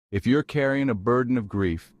If you're carrying a burden of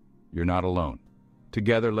grief, you're not alone.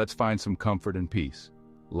 Together, let's find some comfort and peace.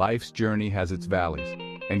 Life's journey has its valleys,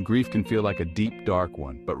 and grief can feel like a deep, dark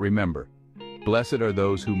one. But remember, blessed are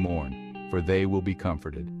those who mourn, for they will be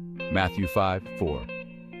comforted. Matthew 5:4.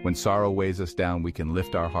 When sorrow weighs us down, we can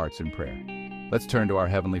lift our hearts in prayer. Let's turn to our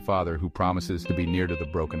Heavenly Father, who promises to be near to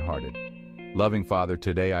the brokenhearted. Loving Father,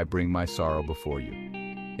 today I bring my sorrow before you.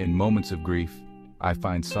 In moments of grief, I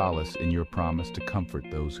find solace in your promise to comfort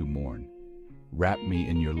those who mourn. Wrap me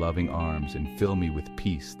in your loving arms and fill me with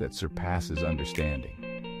peace that surpasses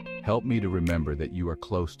understanding. Help me to remember that you are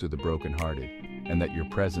close to the brokenhearted and that your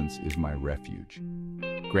presence is my refuge.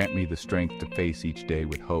 Grant me the strength to face each day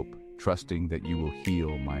with hope, trusting that you will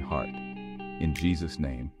heal my heart. In Jesus'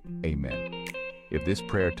 name, amen. If this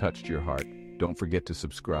prayer touched your heart, don't forget to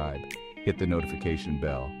subscribe, hit the notification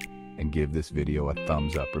bell, and give this video a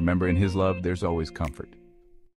thumbs up. Remember, in His love, there's always comfort.